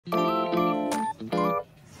GOJIHAHA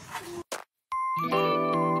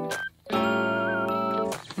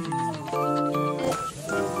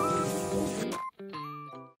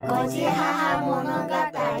物語。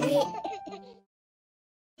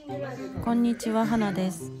こんにちは、花で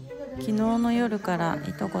す。昨日の夜から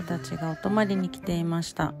いとこたちがお泊まりに来ていま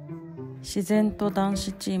した。自然と男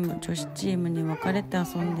子チーム、女子チームに分かれて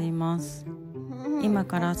遊んでいます。今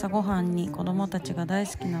から朝ごはんに子供たちが大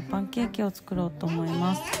好きなパンケーキを作ろうと思い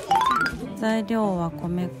ます。材料は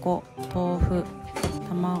米粉、豆腐、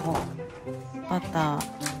卵、バター、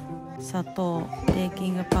砂糖、ベー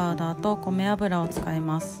キングパウダーと米油を使い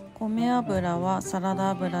ます。米油はサラ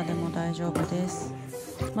ダ油でも大丈夫です。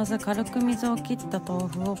まず軽く水を切った豆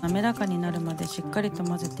腐を滑らかになるまでしっかりと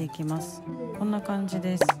混ぜていきます。こんな感じ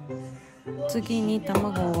です。次に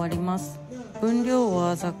卵を割ります。分量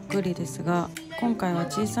はざっくりですが、今回は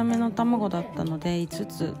小さめの卵だったので5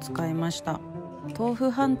つ使いました。豆腐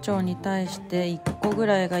半丁に対して1個ぐ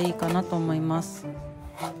らいがいいかなと思います。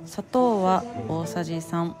砂糖は大さじ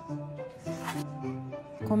3、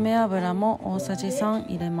米油も大さじ3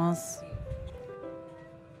入れます。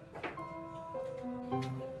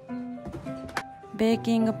ベー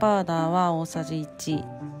キングパウダーは大さじ1、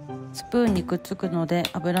スプーンにくっつくので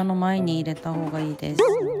油の前に入れた方がいいです。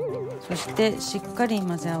そしてしっかり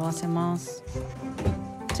混ぜ合わせます。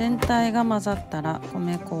全体が混ざったら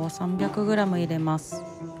米粉を 300g 入れます。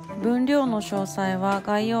分量の詳細は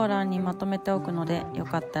概要欄にまとめておくのでよ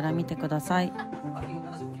かったら見てください。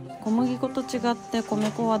小麦粉と違って米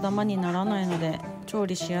粉はダマにならないので調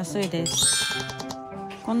理しやすいです。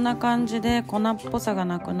こんな感じで粉っぽさが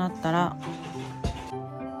なくなったら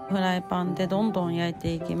フライパンでどんどん焼い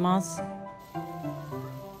ていきます。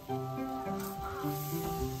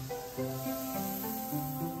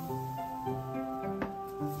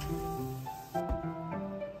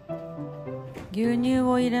牛乳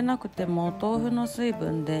を入れなくても豆腐の水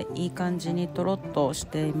分でいい感じにとろっとし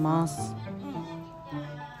ています。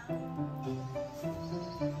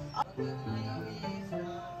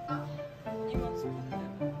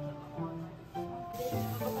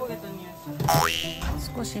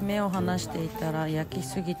少し目を離していたら焼き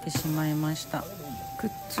すぎてしまいました。く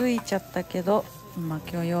っついちゃったけど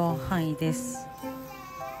許容範囲です。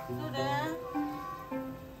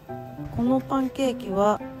このパンケーキ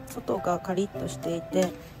は外がカリッとしてい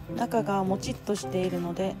て中がモチっとしている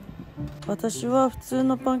ので、私は普通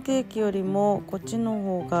のパンケーキよりもこっちの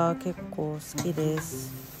方が結構好きで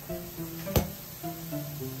す。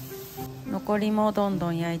残りもどんど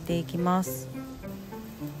ん焼いていきます。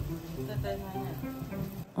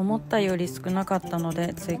思ったより少なかったの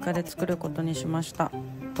で追加で作ることにしました。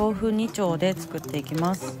豆腐2丁で作っていき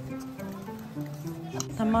ます。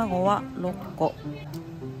卵は6個。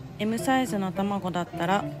M サイズの卵だった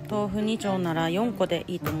ら豆腐2丁なら4個で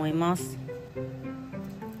いいと思います。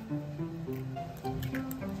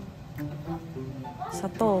砂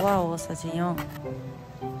糖は大さじ4、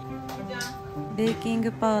ベーキン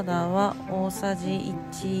グパウダーは大さじ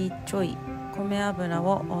1ちょい、米油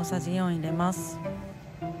を大さじ4入れます。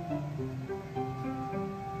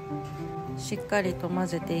しっかりと混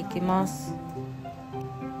ぜていきます。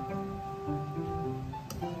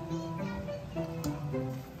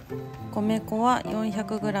米粉は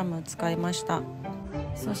 400g 使いました。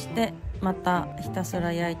そしてまたひたす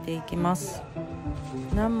ら焼いていきます。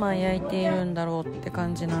何枚焼いているんだろうって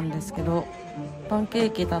感じなんですけど、パンケ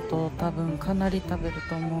ーキだと多分かなり食べる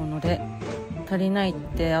と思うので、足りないっ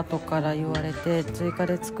て後から言われて追加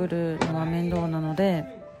で作るのは面倒なので、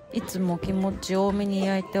いつも気持ち多めに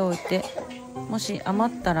焼いておいて、もし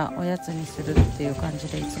余ったらおやつにするっていう感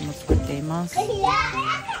じでいつも作っています。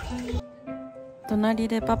隣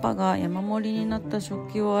でパパが山盛りになった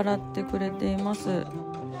食器を洗ってくれています。昨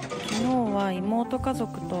日は妹家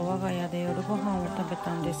族と我が家で夜ご飯を食べ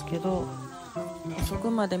たんですけど、遅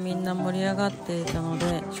くまでみんな盛り上がっていたの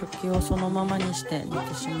で食器をそのままにして寝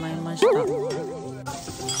てしまいまし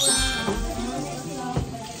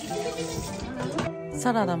た。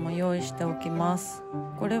サラダも用意しておきます。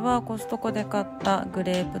これはコストコで買ったグ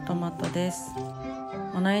レープトマトです。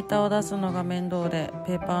まな板を出すのが面倒で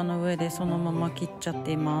ペーパーの上でそのまま切っちゃっ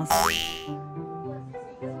ています。メ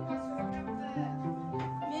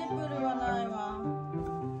ープルはないわ。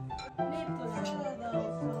メープルサラダを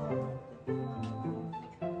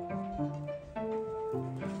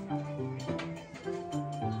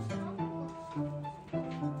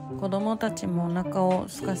子供たちもお腹を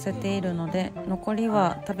空かせているので、残り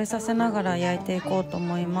は食べさせながら焼いていこうと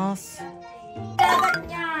思います。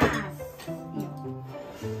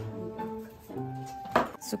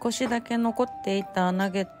少しだけ残っていたナ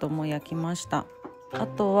ゲットも焼きました。あ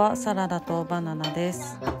とはサラダとバナナで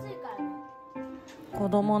す。子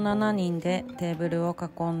供7人でテーブルを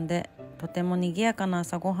囲んでとても賑やかな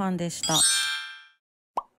朝ごはんでした。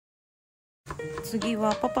次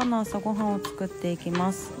はパパの朝ごはんを作っていき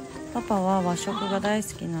ます。パパは和食が大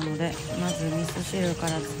好きなので、まず味噌汁か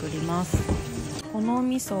ら作ります。このお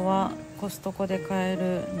味噌はコストコで買え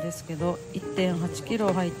るんですけど 1.8 キ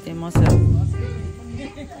ロ入っています。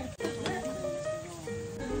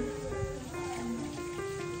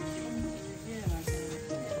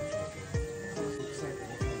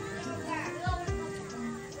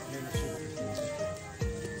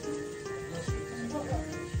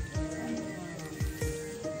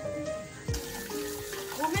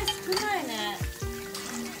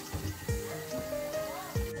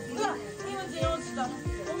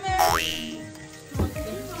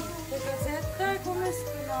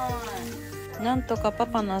なんとかパ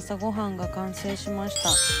パの朝ごはんが完成しました。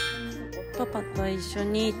パパと一緒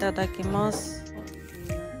にいただきます。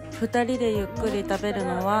2人でゆっくり食べる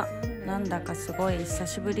のはなんだかすごい久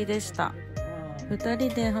しぶりでした。2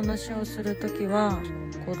人で話をするときは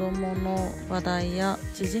子供の話題や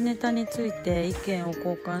時事ネタについて意見を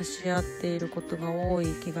交換し合っていることが多い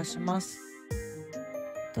気がします。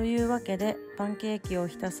というわけでパンケーキを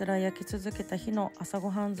ひたすら焼き続けた日の朝ご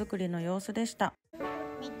はん作りの様子でした。